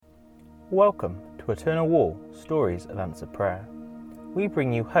Welcome to Eternal Wall, Stories of Answered Prayer. We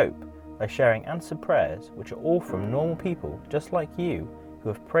bring you hope by sharing answered prayers which are all from normal people just like you who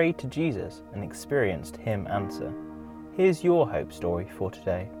have prayed to Jesus and experienced Him answer. Here's your hope story for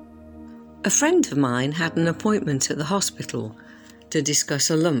today. A friend of mine had an appointment at the hospital to discuss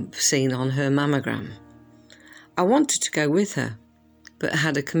a lump seen on her mammogram. I wanted to go with her, but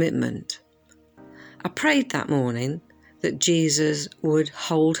had a commitment. I prayed that morning that Jesus would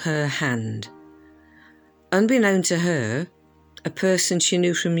hold her hand. Unbeknown to her, a person she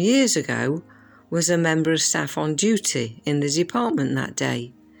knew from years ago was a member of staff on duty in the department that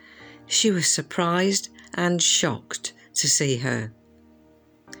day. She was surprised and shocked to see her.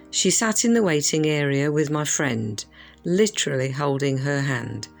 She sat in the waiting area with my friend, literally holding her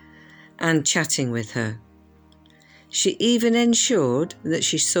hand and chatting with her. She even ensured that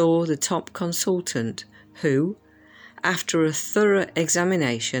she saw the top consultant who, after a thorough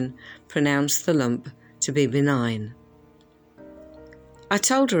examination, pronounced the lump to be benign. I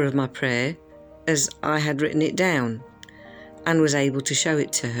told her of my prayer as I had written it down and was able to show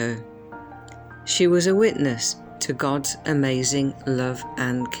it to her. She was a witness to God's amazing love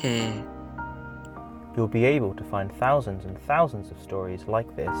and care. You'll be able to find thousands and thousands of stories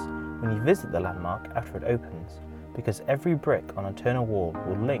like this when you visit the landmark after it opens, because every brick on Eternal Wall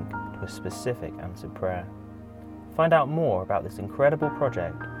will link to a specific answered prayer. Find out more about this incredible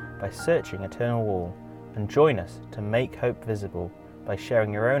project by searching Eternal Wall and join us to make hope visible by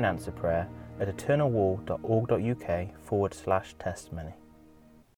sharing your own answer prayer at eternalwall.org.uk/testimony.